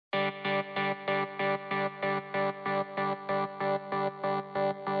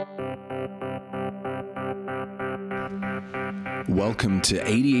Welcome to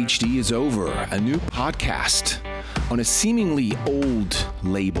ADHD is Over, a new podcast on a seemingly old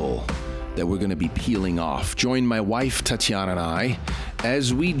label that we're going to be peeling off. Join my wife, Tatiana, and I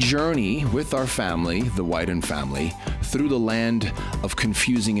as we journey with our family, the Wyden family, through the land of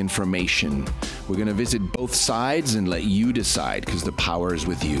confusing information. We're going to visit both sides and let you decide because the power is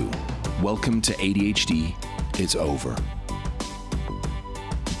with you. Welcome to ADHD is Over.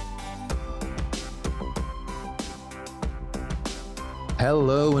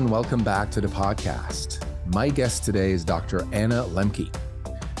 Hello and welcome back to the podcast. My guest today is Dr. Anna Lembke.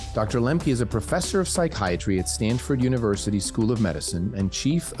 Dr. Lembke is a professor of psychiatry at Stanford University School of Medicine and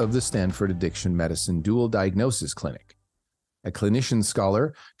chief of the Stanford Addiction Medicine Dual Diagnosis Clinic. A clinician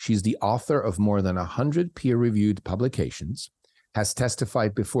scholar, she's the author of more than 100 peer-reviewed publications, has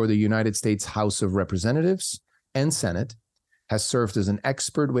testified before the United States House of Representatives and Senate, has served as an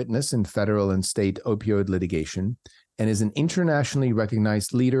expert witness in federal and state opioid litigation, and is an internationally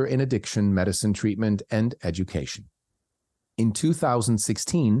recognized leader in addiction medicine treatment and education. In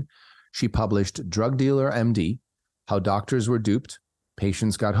 2016, she published Drug Dealer MD, How Doctors Were Duped,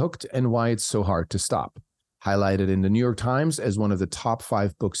 Patients Got Hooked, and Why It's So Hard to Stop, highlighted in the New York Times as one of the top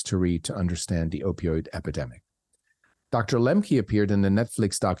 5 books to read to understand the opioid epidemic. Dr. Lembke appeared in the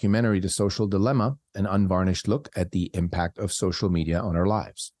Netflix documentary The Social Dilemma, an unvarnished look at the impact of social media on our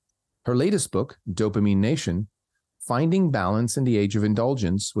lives. Her latest book, DOPAMINE Nation, Finding Balance in the Age of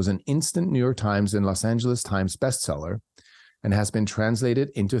Indulgence, was an instant New York Times and Los Angeles Times bestseller and has been translated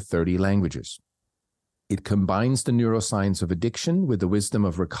into 30 languages. It combines the neuroscience of addiction with the wisdom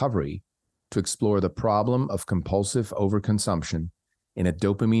of recovery to explore the problem of compulsive overconsumption in a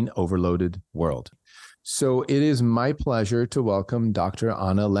dopamine-overloaded world. So it is my pleasure to welcome Dr.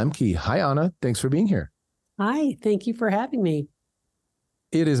 Anna Lembke. Hi, Anna. Thanks for being here. Hi. Thank you for having me.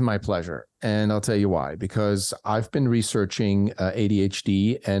 It is my pleasure, and I'll tell you why. Because I've been researching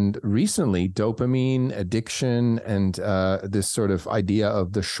ADHD and recently dopamine addiction and this sort of idea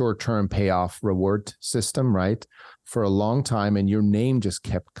of the short-term payoff reward system, right, for a long time. And your name just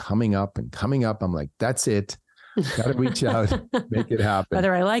kept coming up and coming up. I'm like, that's it. Got to reach out, make it happen.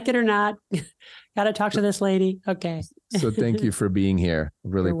 Whether I like it or not, got to talk to this lady. Okay. So thank you for being here.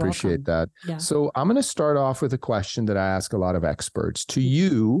 Really You're appreciate welcome. that. Yeah. So I'm going to start off with a question that I ask a lot of experts. To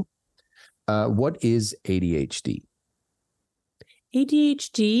you, what is ADHD?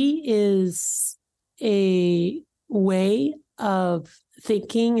 ADHD is a way of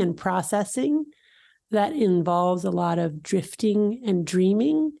thinking and processing that involves a lot of drifting and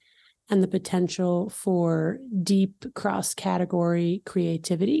dreaming and the potential for deep cross-category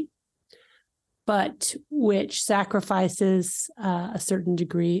creativity, but which sacrifices a certain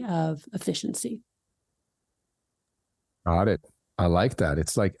degree of efficiency. Got it. I like that.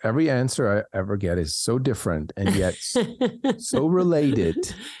 It's like every answer I ever get is so different and yet so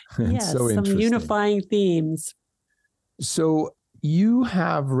related. Yes, so some interesting. unifying themes. So you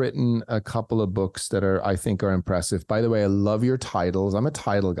have written a couple of books that I think are impressive. By the way, I love your titles. I'm a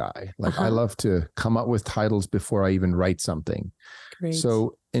title guy. Like I love to come up with titles before I even write something. Great.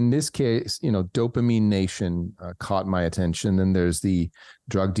 So in this case, Dopamine Nation caught my attention. And there's the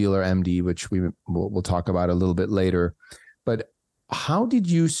Drug Dealer MD, which we'll talk about a little bit later. But how did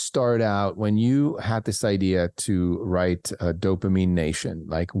you start out when you had this idea to write Dopamine Nation?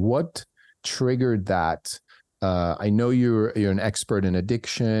 Like what triggered that? I know you're an expert in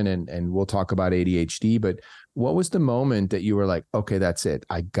addiction and we'll talk about ADHD, but what was the moment that you were like, okay, that's it.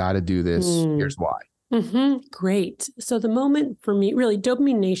 I got to do this. Here's why. Great. So the moment for me, really,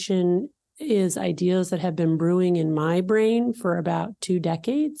 Dopamine Nation is ideas that have been brewing in my brain for about 2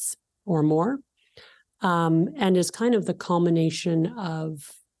 decades or more, and is kind of the culmination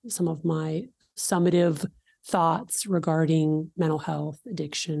of some of my summative thoughts regarding mental health,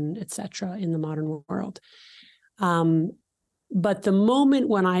 addiction, et cetera, in the modern world. But the moment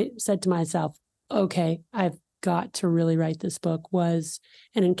when I said to myself, okay, I've got to really write this book was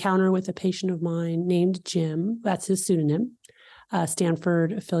an encounter with a patient of mine named Jim. That's his pseudonym, a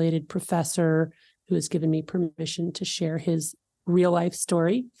Stanford affiliated professor who has given me permission to share his real life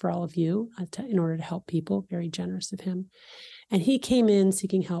story for all of you in order to help people. Very generous of him. And he came in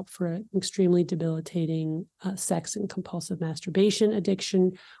seeking help for an extremely debilitating sex and compulsive masturbation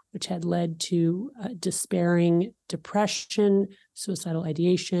addiction, which had led to despairing depression, suicidal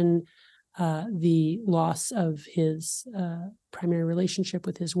ideation, the loss of his primary relationship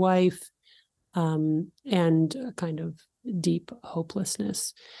with his wife, and a kind of deep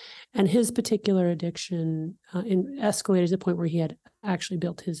hopelessness. And his particular addiction escalated to the point where he had actually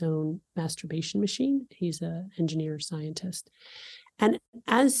built his own masturbation machine. He's an engineer scientist. And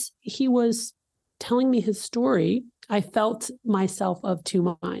as he was telling me his story, I felt myself of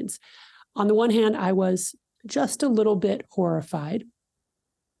two minds. On the one hand, I was just a little bit horrified.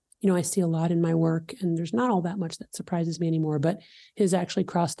 I see a lot in my work, and there's not all that much that surprises me anymore, but his actually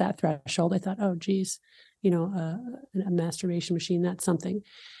crossed that threshold. I thought, oh, geez, a masturbation machine, that's something.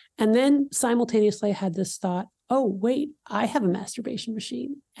 And then simultaneously, I had this thought, oh, wait, I have a masturbation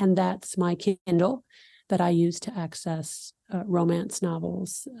machine, and that's my Kindle that I use to access romance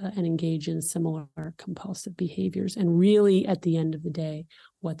novels and engage in similar compulsive behaviors. And really, at the end of the day,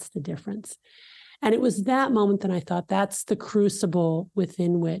 what's the difference? And it was that moment that I thought that's the crucible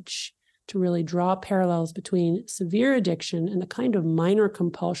within which to really draw parallels between severe addiction and the kind of minor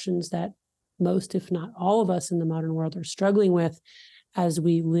compulsions that most, if not all of us in the modern world are struggling with as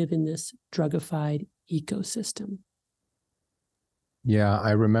we live in this drugified ecosystem. Yeah,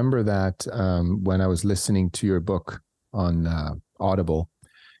 I remember that when I was listening to your book on Audible.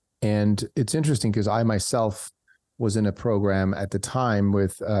 And it's interesting because I myself was in a program at the time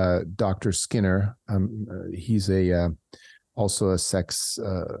with Dr. Skinner. He's also a sex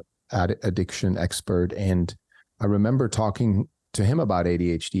addiction expert. And I remember talking to him about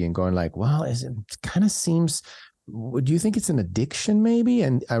ADHD and going like, well, it kind of seems, do you think it's an addiction maybe?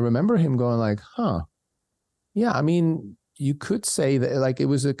 And I remember him going like, yeah, I mean, you could say that like it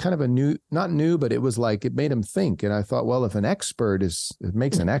was a kind of a new, not new, but it was like, it made him think. And I thought, well, if an expert it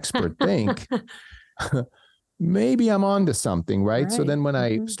makes an expert think, maybe I'm onto something, right? So then when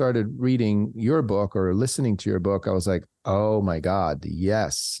I started reading your book or listening to your book, I was like, oh my God,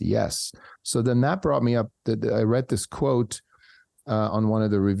 yes. So then that brought me up that I read this quote on one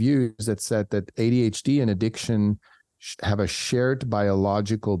of the reviews that said that ADHD and addiction have a shared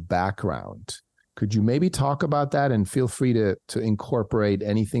biological background. Could you maybe talk about that, and feel free to incorporate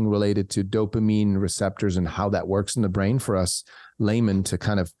anything related to dopamine receptors and how that works in the brain for us laymen to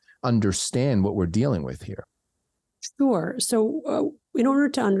kind of understand what we're dealing with here? Sure. So in order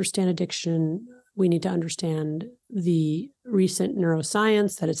to understand addiction, we need to understand the recent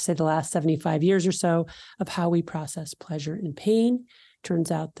neuroscience, that is, say, the last 75 years or so, of how we process pleasure and pain. Turns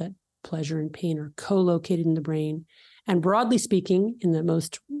out that pleasure and pain are co-located in the brain. And broadly speaking, in the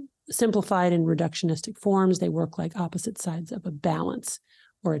most simplified and reductionistic forms, they work like opposite sides of a balance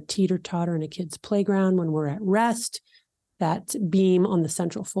or a teeter-totter in a kid's playground. When we're at rest, that beam on the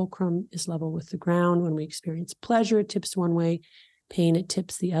central fulcrum is level with the ground. When we experience pleasure, it tips one way, pain, it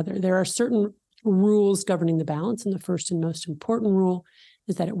tips the other. There are certain rules governing the balance, and the first and most important rule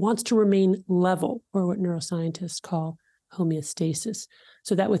is that it wants to remain level, or what neuroscientists call homeostasis,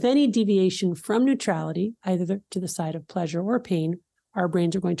 so that with any deviation from neutrality, either to the side of pleasure or pain, our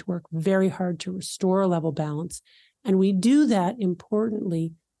brains are going to work very hard to restore a level balance. And we do that,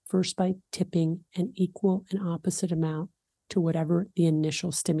 importantly, first by tipping an equal and opposite amount to whatever the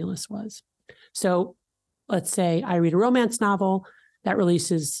initial stimulus was. So let's say I read a romance novel that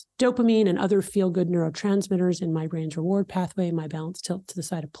releases dopamine and other feel-good neurotransmitters in my brain's reward pathway. My balance tilts to the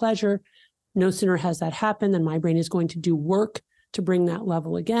side of pleasure. No sooner has that happened than my brain is going to do work to bring that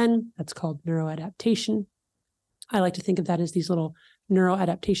level again. That's called neuroadaptation. I like to think of that as these little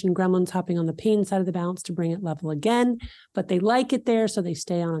neuroadaptation gremlins hopping on the pain side of the balance to bring it level again, but they like it there, so they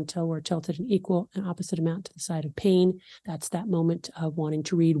stay on until we're tilted an equal and opposite amount to the side of pain. That's that moment of wanting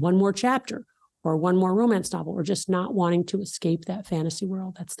to read one more chapter or one more romance novel, or just not wanting to escape that fantasy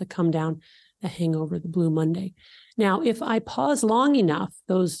world. That's the come down, the hangover, the blue Monday. Now, if I pause long enough,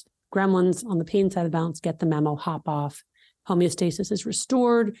 those gremlins on the pain side of the balance get the memo, hop off. Homeostasis is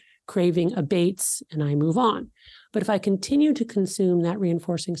restored, craving abates, and I move on. But if I continue to consume that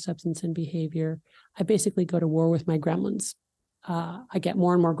reinforcing substance and behavior, I basically go to war with my gremlins. I get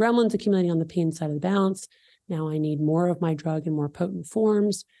more and more gremlins accumulating on the pain side of the balance. Now I need more of my drug in more potent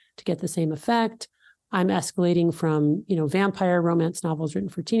forms to get the same effect. I'm escalating from, vampire romance novels written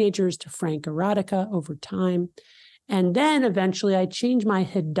for teenagers to frank erotica over time. And then eventually I change my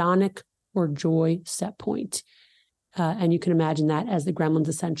hedonic or joy set point. And you can imagine that as the gremlins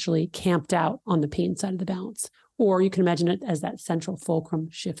essentially camped out on the pain side of the balance. Or you can imagine it as that central fulcrum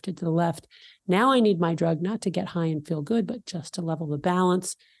shifted to the left. Now I need my drug not to get high and feel good, but just to level the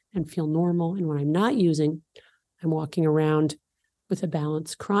balance and feel normal. And when I'm not using, I'm walking around with a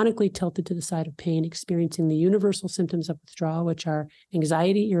balance chronically tilted to the side of pain, experiencing the universal symptoms of withdrawal, which are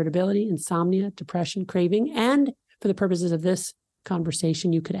anxiety, irritability, insomnia, depression, craving. And for the purposes of this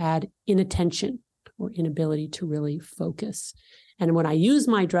conversation, you could add inattention or inability to really focus. And when I use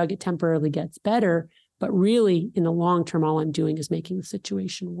my drug, it temporarily gets better, but really in the long term, all I'm doing is making the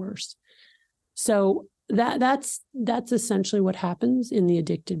situation worse. So that's essentially what happens in the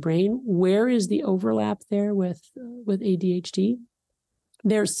addicted brain. Where is the overlap there with ADHD?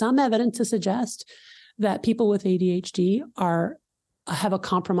 There's some evidence to suggest that people with ADHD have a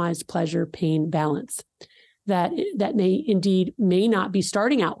compromised pleasure-pain balance, that may not be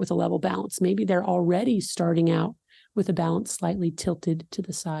starting out with a level balance. Maybe they're already starting out with a balance slightly tilted to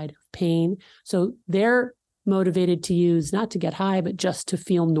the side of pain. So they're motivated to use, not to get high, but just to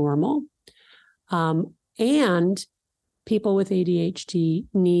feel normal. And people with ADHD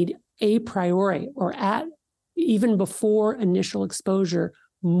need a priori, or even before initial exposure,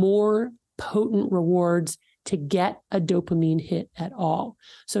 more potent rewards to get a dopamine hit at all.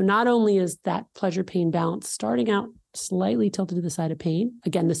 So not only is that pleasure-pain balance starting out slightly tilted to the side of pain,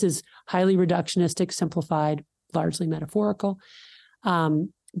 again, this is highly reductionistic, simplified, largely metaphorical,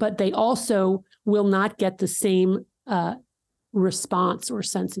 but they also will not get the same response or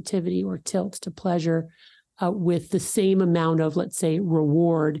sensitivity or tilt to pleasure with the same amount of, let's say,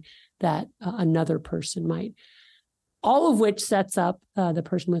 reward that another person might. All of which sets up the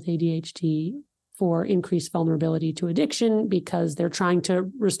person with ADHD for increased vulnerability to addiction, because they're trying to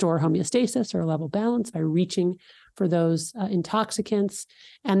restore homeostasis or level balance by reaching for those intoxicants,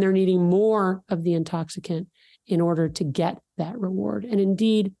 and they're needing more of the intoxicant in order to get that reward. And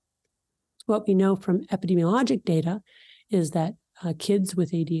indeed, what we know from epidemiologic data is that kids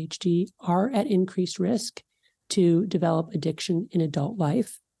with ADHD are at increased risk to develop addiction in adult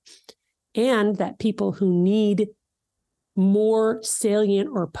life, and that people who need more salient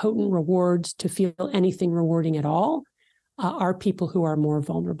or potent rewards to feel anything rewarding at all are people who are more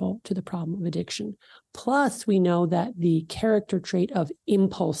vulnerable to the problem of addiction. Plus, we know that the character trait of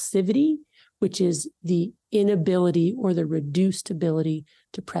impulsivity, which is the inability or the reduced ability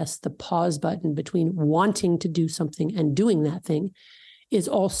to press the pause button between wanting to do something and doing that thing, is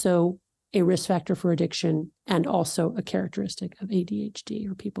also a risk factor for addiction and also a characteristic of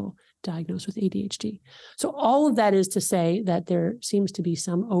ADHD or people diagnosed with ADHD. So all of that is to say that there seems to be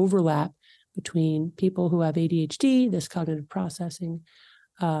some overlap between people who have ADHD, this cognitive processing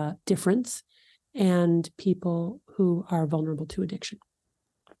difference, and people who are vulnerable to addiction.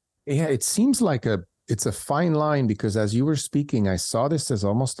 Yeah, it seems like it's a fine line, because as you were speaking, I saw this as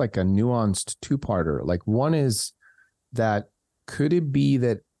almost like a nuanced two-parter. Like, one is that could it be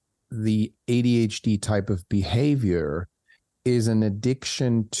that the ADHD type of behavior is an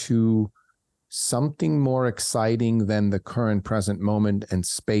addiction to something more exciting than the current present moment and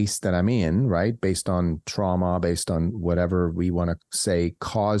space that I'm in, right? Based on trauma, based on whatever we want to say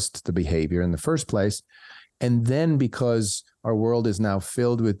caused the behavior in the first place. And then because our world is now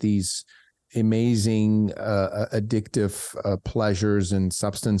filled with these amazing addictive pleasures and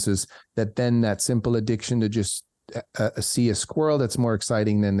substances, that simple addiction to just see a squirrel that's more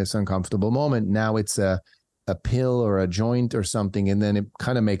exciting than this uncomfortable moment, now it's a pill or a joint or something. And then it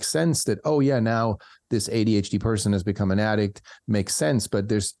kind of makes sense that, oh yeah, now this ADHD person has become an addict. Makes sense. But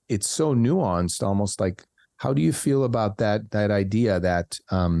it's so nuanced, almost like, how do you feel about that idea that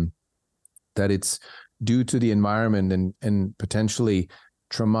it's due to the environment and potentially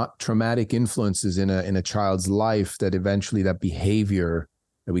traumatic influences in a child's life, that eventually that behavior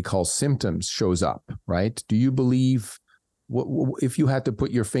that we call symptoms shows up, right? Do you believe, if you had to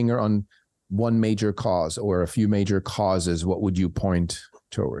put your finger on one major cause or a few major causes, what would you point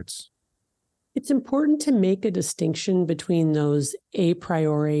towards? It's important to make a distinction between those a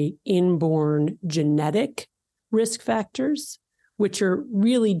priori inborn genetic risk factors, which are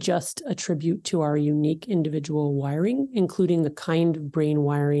really just a tribute to our unique individual wiring, including the kind of brain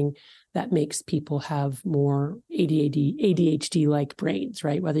wiring that makes people have more ADHD-like brains,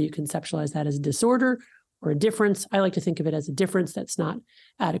 right? Whether you conceptualize that as a disorder or a difference. I like to think of it as a difference that's not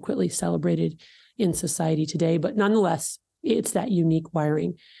adequately celebrated in society today. But nonetheless, it's that unique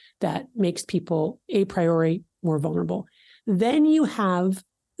wiring that makes people a priori more vulnerable. Then you have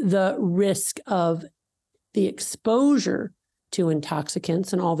the risk of the exposure to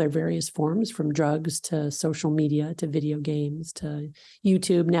intoxicants in all their various forms, from drugs to social media to video games to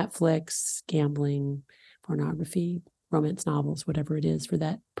YouTube, Netflix, gambling, pornography, romance novels, whatever it is for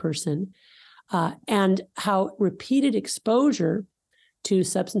that person, and how repeated exposure to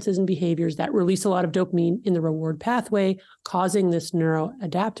substances and behaviors that release a lot of dopamine in the reward pathway, causing this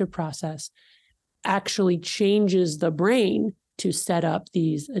neuroadaptive process, actually changes the brain to set up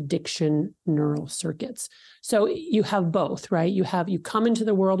these addiction neural circuits. So you have both, right? You come into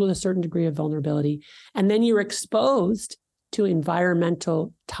the world with a certain degree of vulnerability, and then you're exposed to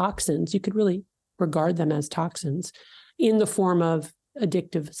environmental toxins. You could really regard them as toxins in the form of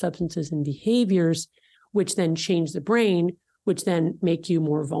addictive substances and behaviors, which then change the brain, which then make you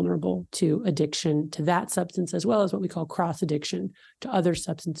more vulnerable to addiction to that substance, as well as what we call cross addiction to other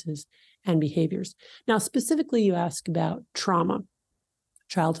substances and behaviors. Now, specifically, you ask about trauma.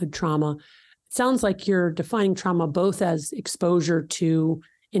 childhood trauma. It sounds like you're defining trauma both as exposure to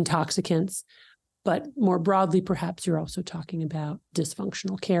intoxicants, but more broadly, perhaps you're also talking about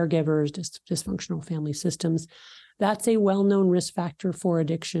dysfunctional caregivers, dysfunctional family systems. That's a well-known risk factor for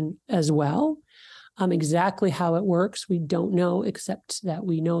addiction as well. Exactly how it works, we don't know, except that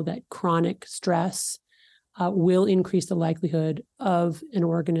we know that chronic stress will increase the likelihood of an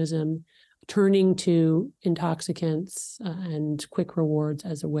organism turning to intoxicants and quick rewards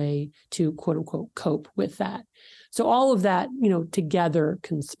as a way to, quote unquote, cope with that. So all of that, together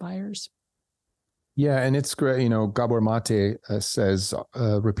conspires. Yeah, and it's great. Gabor Mate says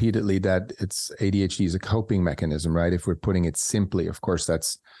repeatedly that ADHD is a coping mechanism, right? If we're putting it simply, of course,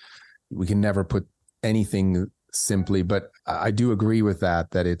 we can never put anything simply, but I do agree with that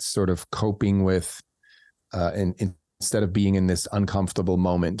it's sort of coping with, instead of being in this uncomfortable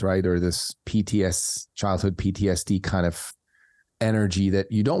moment, right? Or this childhood PTSD kind of energy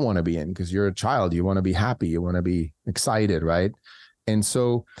that you don't want to be in because you're a child, you want to be happy, you want to be excited, right? And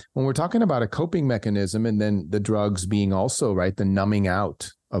so when we're talking about a coping mechanism and then the drugs being also, right, the numbing out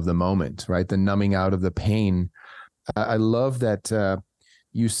of the moment, right? The numbing out of the pain. I love that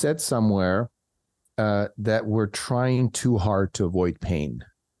you said somewhere that we're trying too hard to avoid pain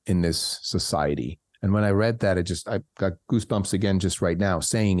in this society. And when I read that, I got goosebumps again just right now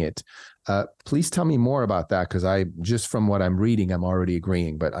saying it. Please tell me more about that, because just from what I'm reading, I'm already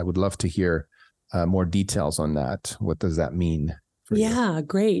agreeing, but I would love to hear more details on that. What does that mean? Yeah,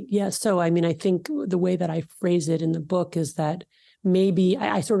 great. Yeah. So, I think the way that I phrase it in the book is that maybe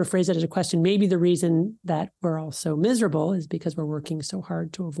I sort of phrase it as a question. Maybe the reason that we're all so miserable is because we're working so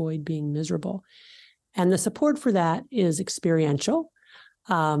hard to avoid being miserable. And the support for that is experiential,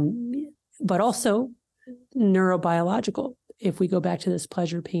 but also neurobiological. If we go back to this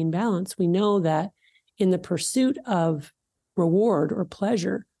pleasure-pain balance, we know that in the pursuit of reward or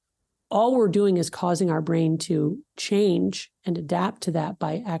pleasure, all we're doing is causing our brain to change and adapt to that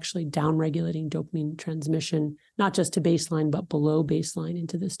by actually downregulating dopamine transmission, not just to baseline, but below baseline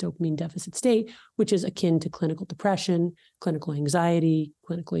into this dopamine deficit state, which is akin to clinical depression, clinical anxiety,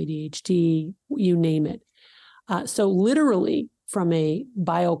 clinical ADHD, you name it. So literally, from a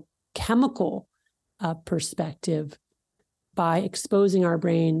biochemical perspective, by exposing our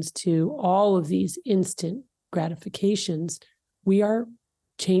brains to all of these instant gratifications, we are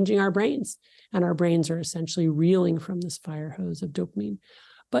changing our brains, and our brains are essentially reeling from this fire hose of dopamine.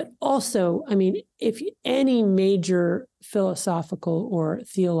 But also, if any major philosophical or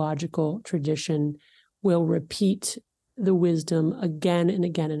theological tradition will repeat the wisdom again and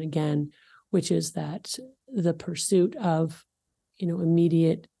again and again, which is that the pursuit of,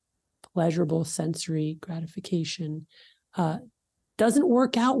 immediate pleasurable sensory gratification doesn't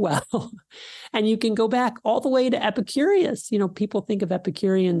work out well. And you can go back all the way to Epicurus. People think of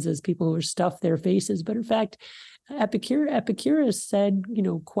Epicureans as people who stuff their faces, but in fact, Epicurus said,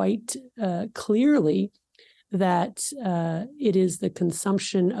 quite clearly that it is the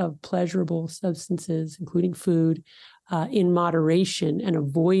consumption of pleasurable substances, including food, in moderation and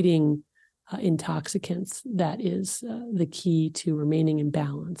avoiding intoxicants that is the key to remaining in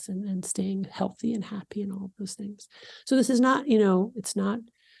balance and staying healthy and happy and all of those things. So this is not, it's not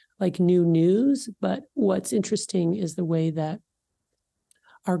like new news, but what's interesting is the way that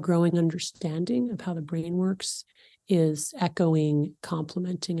our growing understanding of how the brain works is echoing,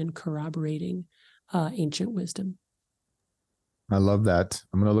 complementing, and corroborating ancient wisdom. I love that.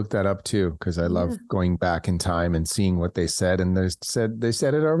 I'm going to look that up too, because I love going back in time and seeing what they said. And they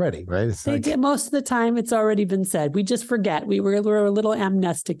said it already, right? They did. Most of the time, it's already been said. We just forget. We're a little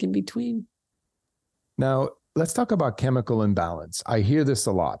amnestic in between. Now, let's talk about chemical imbalance. I hear this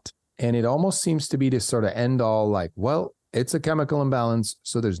a lot, and it almost seems to be this sort of end all, like, well, it's a chemical imbalance,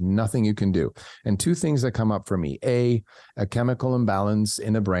 so there's nothing you can do. And two things that come up for me: a chemical imbalance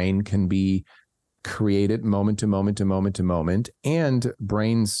in the brain can be created moment to moment to moment to moment, and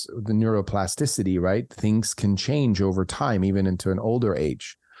brains, the neuroplasticity, right? Things can change over time, even into an older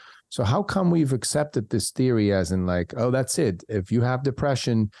age. So how come we've accepted this theory as in like, oh, that's it. If you have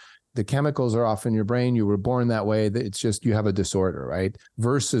depression, the chemicals are off in your brain. You were born that way. It's just, you have a disorder, right?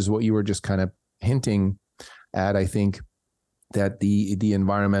 Versus what you were just kind of hinting at, I think, that the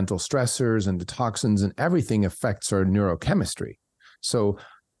environmental stressors and the toxins and everything affects our neurochemistry. So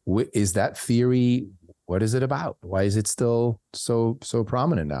is that theory, what is it about? Why is it still so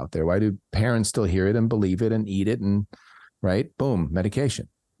prominent out there? Why do parents still hear it and believe it and eat it and, right? Boom, medication.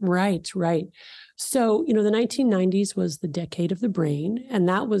 Right, right. So, the 1990s was the decade of the brain, and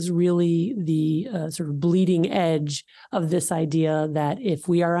that was really the sort of bleeding edge of this idea that if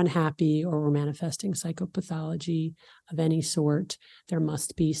we are unhappy or we're manifesting psychopathology of any sort, there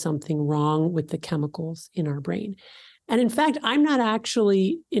must be something wrong with the chemicals in our brain. And in fact, I'm not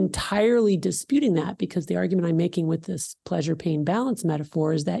actually entirely disputing that, because the argument I'm making with this pleasure-pain balance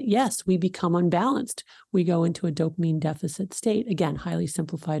metaphor is that, yes, we become unbalanced. We go into a dopamine deficit state. Again, highly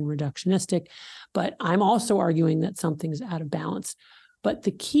simplified and reductionistic, but I'm also arguing that something's out of balance. But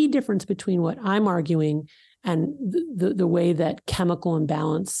the key difference between what I'm arguing and the way that chemical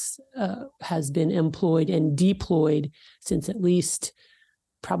imbalance has been employed and deployed since at least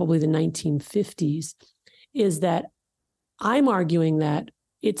probably the 1950s is that I'm arguing that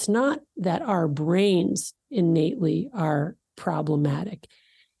it's not that our brains innately are problematic.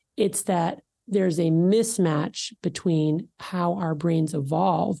 It's that there's a mismatch between how our brains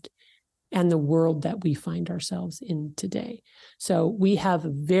evolved and the world that we find ourselves in today. So we have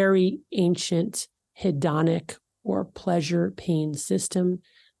a very ancient hedonic or pleasure pain system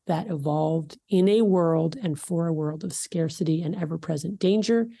that evolved in a world and for a world of scarcity and ever-present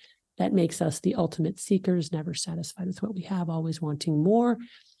danger. That makes us the ultimate seekers, never satisfied with what we have, always wanting more.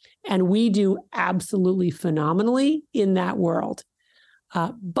 And we do absolutely phenomenally in that world.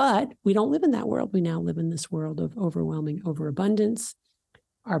 But we don't live in that world. We now live in this world of overwhelming overabundance.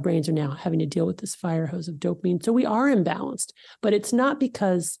 Our brains are now having to deal with this fire hose of dopamine. So we are imbalanced, but it's not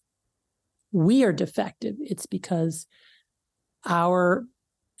because we are defective. It's because our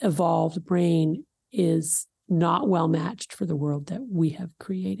evolved brain is not well matched for the world that we have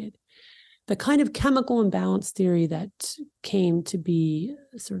created. The kind of chemical imbalance theory that came to be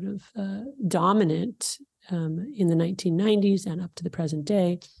sort of dominant in the 1990s and up to the present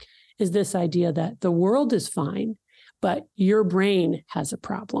day is this idea that the world is fine, but your brain has a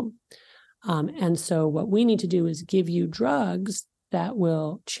problem. And so what we need to do is give you drugs that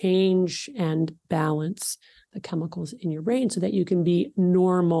will change and balance the chemicals in your brain so that you can be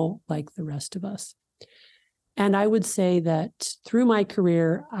normal like the rest of us. And I would say that through my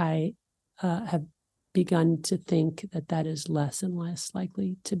career, I have begun to think that that is less and less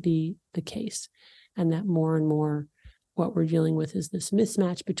likely to be the case, and that more and more what we're dealing with is this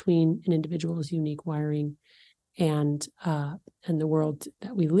mismatch between an individual's unique wiring and the world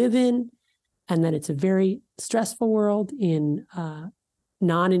that we live in, and that it's a very stressful world in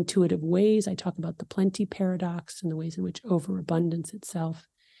non-intuitive ways. I talk about the plenty paradox and the ways in which overabundance itself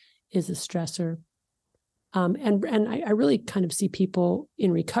is a stressor. And I really kind of see people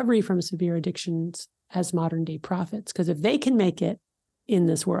in recovery from severe addictions as modern day prophets, because if they can make it in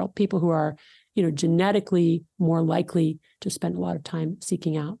this world, people who are, genetically more likely to spend a lot of time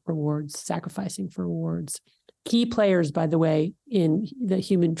seeking out rewards, sacrificing for rewards, key players, by the way, in the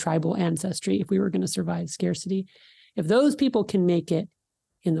human tribal ancestry, if we were going to survive scarcity, if those people can make it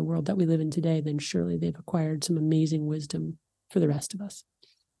in the world that we live in today, then surely they've acquired some amazing wisdom for the rest of us.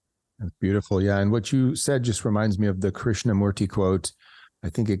 That's beautiful. Yeah. And what you said just reminds me of the Krishnamurti quote. I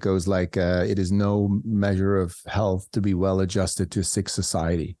think it goes like, it is no measure of health to be well adjusted to a sick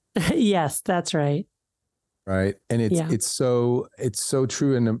society. Yes, that's right. Right. And it's so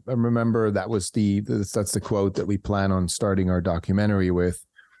true. And I remember that's the quote that we plan on starting our documentary with,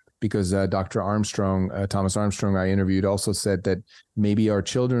 because Dr. Armstrong, Thomas Armstrong, I interviewed, also said that maybe our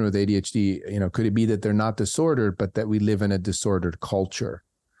children with ADHD, could it be that they're not disordered, but that we live in a disordered culture?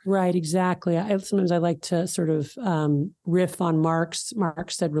 Right, exactly. Sometimes I like to sort of riff on Marx.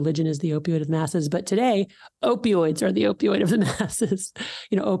 Marx said religion is the opioid of the masses, but today opioids are the opioid of the masses.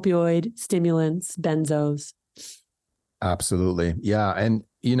 Opioid, stimulants, benzos. Absolutely. Yeah. And,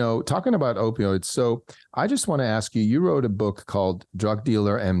 talking about opioids, so I just want to ask you wrote a book called Drug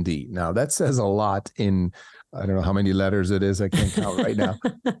Dealer MD. Now that says a lot in, I don't know how many letters it is. I can't count right now,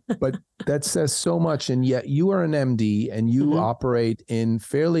 but that says so much. And yet you are an MD and you operate in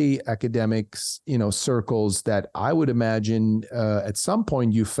fairly academic, circles that I would imagine at some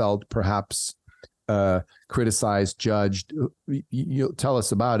point you felt perhaps criticized, judged. You'll tell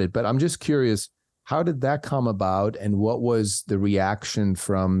us about it, but I'm just curious, how did that come about? And what was the reaction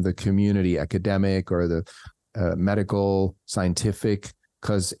from the community, academic or the medical, scientific?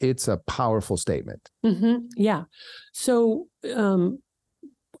 Because it's a powerful statement. Mm-hmm. Yeah. So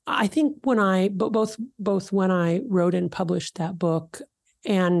I think both when I wrote and published that book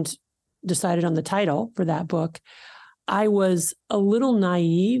and decided on the title for that book, I was a little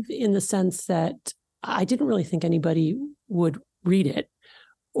naive in the sense that I didn't really think anybody would read it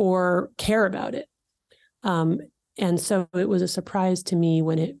or care about it. And so it was a surprise to me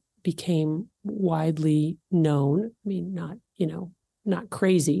when it became widely known. I mean, not, not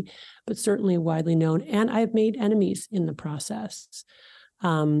crazy, but certainly widely known. And I've made enemies in the process.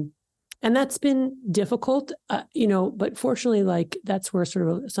 And that's been difficult, but fortunately, like that's where sort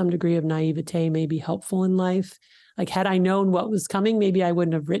of some degree of naivete may be helpful in life. Like had I known what was coming, maybe I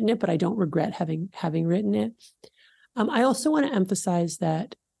wouldn't have written it, but I don't regret having written it. I also want to emphasize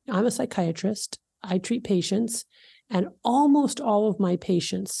that I'm a psychiatrist. I treat patients, and to almost all of my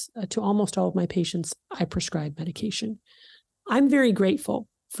patients, I prescribe medication. I'm very grateful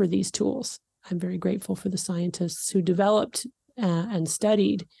for these tools. I'm very grateful for the scientists who developed and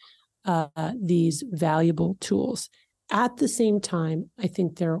studied these valuable tools. At the same time, I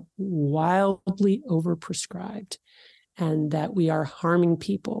think they're wildly overprescribed, and that we are harming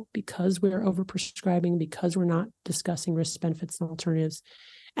people because we're overprescribing, because we're not discussing risks, benefits, and alternatives.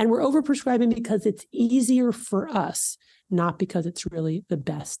 And we're overprescribing because it's easier for us, not because it's really the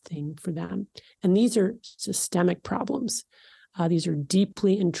best thing for them. And these are systemic problems. These are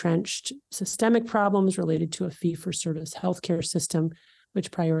deeply entrenched systemic problems related to a fee-for-service healthcare system,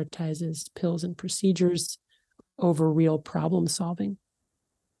 which prioritizes pills and procedures over real problem solving.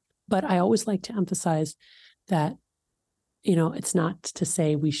 But I always like to emphasize that, it's not to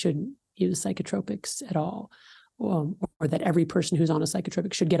say we shouldn't use psychotropics at all, or that every person who's on a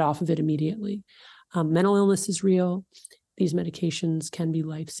psychotropic should get off of it immediately. Mental illness is real. These medications can be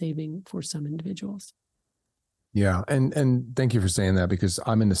life-saving for some individuals. Yeah. And thank you for saying that, because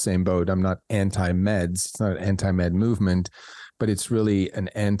I'm in the same boat. I'm not anti-meds. It's not an anti-med movement, but it's really an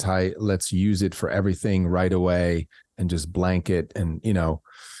let's use it for everything right away and just blanket. And,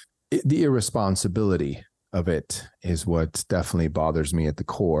 the irresponsibility of it is what definitely bothers me at the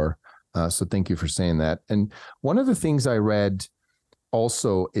core. So thank you for saying that. And one of the things I read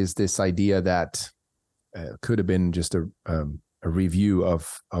also is this idea that could have been just a review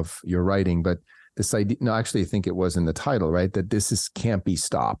of your writing, but this idea, no, actually, I think it was in the title, right? That can't be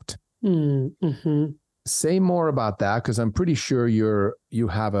stopped. Mm-hmm. Say more about that, because I'm pretty sure you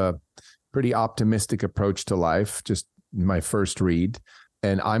have a pretty optimistic approach to life, just my first read,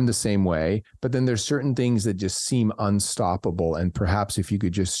 and I'm the same way. But then there's certain things that just seem unstoppable, and perhaps if you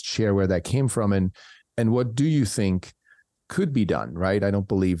could just share where that came from and what do you think could be done, right? I don't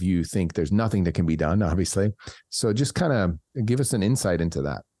believe you think there's nothing that can be done, obviously. So just kind of give us an insight into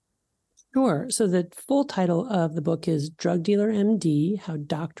that. Sure. So the full title of the book is Drug Dealer MD, How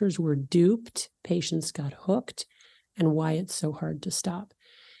Doctors Were Duped, Patients Got Hooked, and Why It's So Hard to Stop.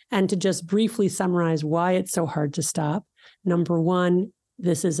 And to just briefly summarize why it's so hard to stop, number one,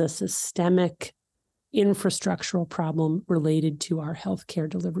 this is a systemic infrastructural problem related to our healthcare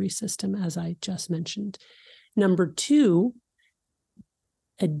delivery system, as I just mentioned. Number two,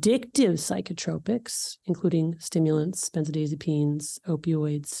 addictive psychotropics, including stimulants, benzodiazepines,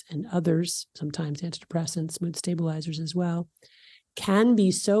 opioids, and others, sometimes antidepressants, mood stabilizers as well, can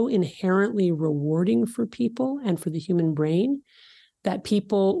be so inherently rewarding for people and for the human brain that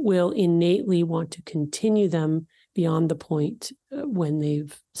people will innately want to continue them beyond the point when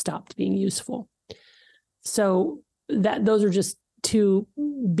they've stopped being useful. So those are just two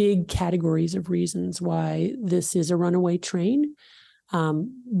big categories of reasons why this is a runaway train.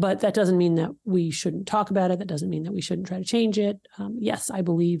 But that doesn't mean that we shouldn't talk about it. That doesn't mean that we shouldn't try to change it. Yes, I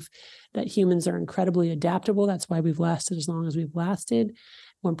believe that humans are incredibly adaptable. That's why we've lasted as long as we've lasted.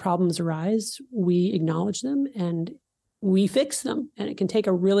 When problems arise, we acknowledge them and we fix them. And it can take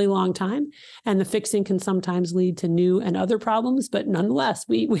a really long time. And the fixing can sometimes lead to new and other problems. But nonetheless,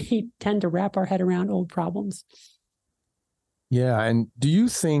 we tend to wrap our head around old problems. Yeah. And do you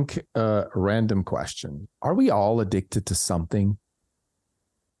think, random question, are we all addicted to something?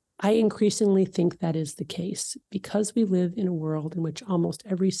 I increasingly think that is the case because we live in a world in which almost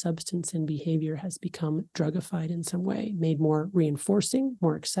every substance and behavior has become drugified in some way, made more reinforcing,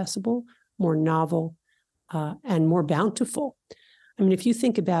 more accessible, more novel, and more bountiful. I mean, if you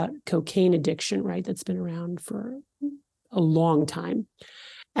think about cocaine addiction, right, that's been around for a long time,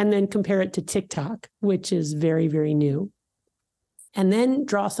 and then compare it to TikTok, which is very, very new, and then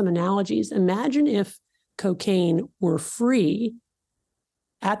draw some analogies. Imagine if cocaine were free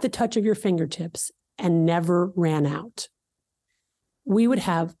at the touch of your fingertips and never ran out. We would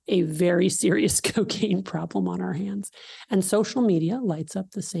have a very serious cocaine problem on our hands. And social media lights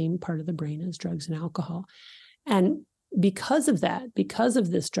up the same part of the brain as drugs and alcohol. And because of that, because of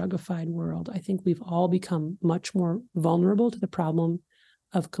this drugified world, I think we've all become much more vulnerable to the problem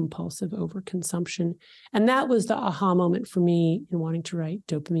of compulsive overconsumption. And that was the aha moment for me in wanting to write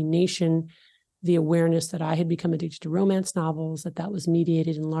Dopamine Nation, the awareness that I had become addicted to romance novels, that was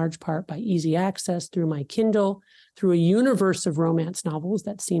mediated in large part by easy access through my Kindle, through a universe of romance novels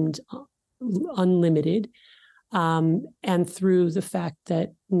that seemed unlimited, and through the fact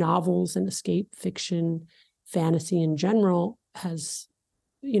that novels and escape fiction, fantasy in general has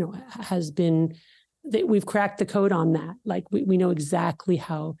been, that we've cracked the code on that. Like we know exactly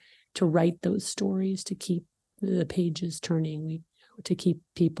how to write those stories to keep the pages turning, to keep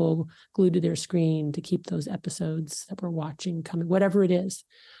people glued to their screen, to keep those episodes that we're watching coming, whatever it is.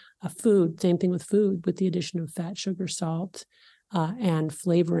 Food, same thing with food, with the addition of fat, sugar, salt, and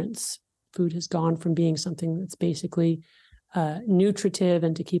flavorants. Food has gone from being something that's basically nutritive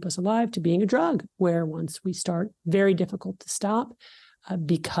and to keep us alive to being a drug, where once we start, very difficult to stop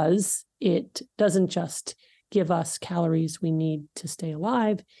because it doesn't just give us calories we need to stay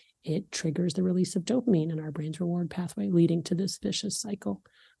alive. It triggers the release of dopamine in our brain's reward pathway, leading to this vicious cycle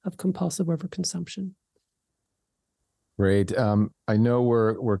of compulsive overconsumption. Great. I know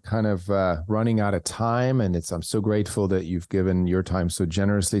we're kind of running out of time, and I'm so grateful that you've given your time so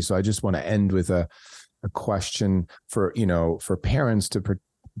generously. So I just want to end with a question for parents to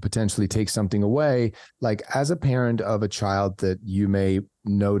potentially take something away. Like, as a parent of a child that you may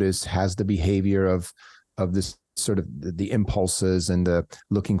notice has the behavior of this sort of the impulses and the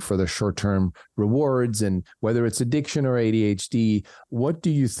looking for the short-term rewards, and whether it's addiction or ADHD, what do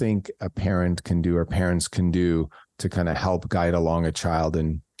you think a parent can do or parents can do to kind of help guide along a child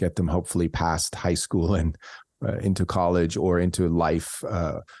and get them hopefully past high school and into college or into life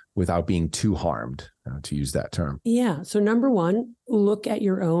without being too harmed, to use that term? Yeah. So number one, look at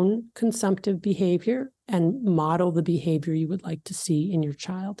your own consumptive behavior and model the behavior you would like to see in your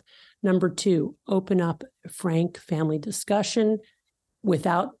child. Number two, open up frank family discussion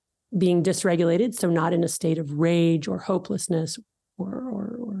without being dysregulated. So not in a state of rage or hopelessness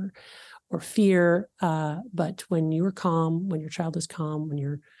or fear, but when you're calm, when your child is calm, when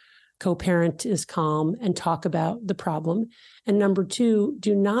your co-parent is calm, and talk about the problem. And number two,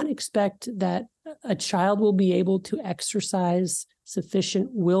 do not expect that a child will be able to exercise sufficient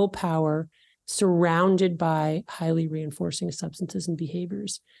willpower surrounded by highly reinforcing substances and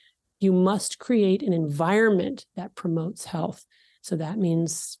behaviors. You must create an environment that promotes health. So that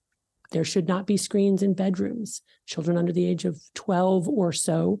means there should not be screens in bedrooms. Children under the age of 12 or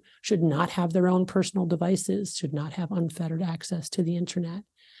so should not have their own personal devices, should not have unfettered access to the internet.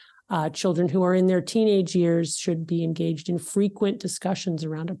 Children who are in their teenage years should be engaged in frequent discussions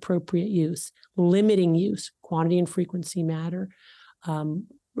around appropriate use, limiting use. Quantity and frequency matter.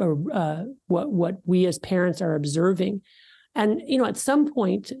 What we as parents are observing. And, at some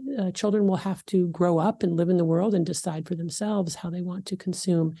point, children will have to grow up and live in the world and decide for themselves how they want to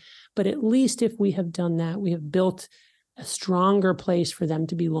consume. But at least if we have done that, we have built a stronger place for them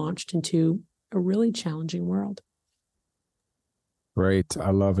to be launched into a really challenging world. Great.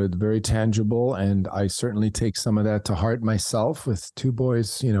 I love it. Very tangible. And I certainly take some of that to heart myself with two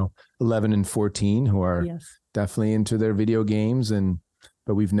boys, 11 and 14, who are definitely into their video games.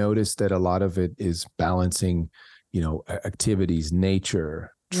 But we've noticed that a lot of it is balancing, activities,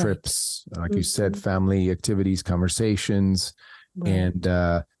 nature, trips, like you said, family activities, conversations, and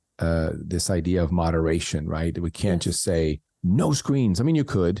this idea of moderation, right? We can't just say no screens. I mean, you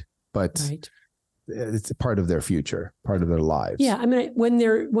could, but it's a part of their future, part of their lives. Yeah. I mean, when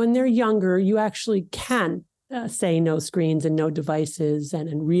they're younger, you actually can say no screens and no devices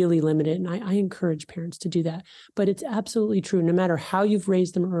and really limit it. And I encourage parents to do that. But it's absolutely true. No matter how you've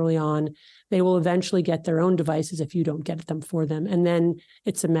raised them early on, they will eventually get their own devices if you don't get them for them. And then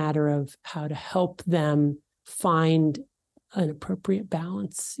it's a matter of how to help them find an appropriate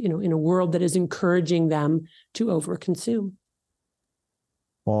balance, in a world that is encouraging them to overconsume.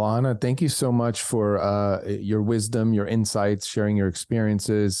 Well, Anna, thank you so much for your wisdom, your insights, sharing your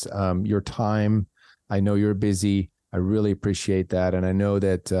experiences, your time. I know you're busy. I really appreciate that. And I know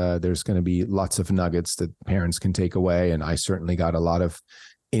that there's going to be lots of nuggets that parents can take away. And I certainly got a lot of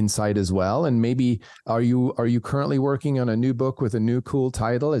insight as well. And maybe, are you currently working on a new book with a new cool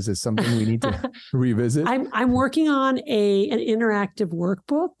title? Is it something we need to revisit? I'm working on an interactive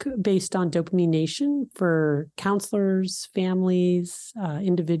workbook based on Dopamine Nation for counselors, families,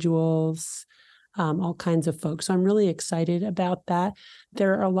 individuals, all kinds of folks. So I'm really excited about that.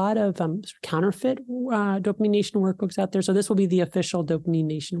 There are a lot of counterfeit Dopamine Nation workbooks out there. So this will be the official Dopamine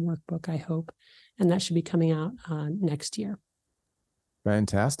Nation workbook, I hope. And that should be coming out next year.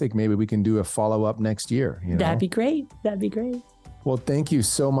 Fantastic. Maybe we can do a follow-up next year. That'd be great. That'd be great. Well, thank you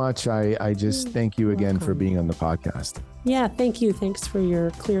so much. I just thank you again for being on the podcast. Yeah, thank you. Thanks for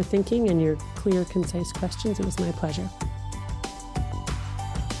your clear thinking and your clear, concise questions. It was my pleasure.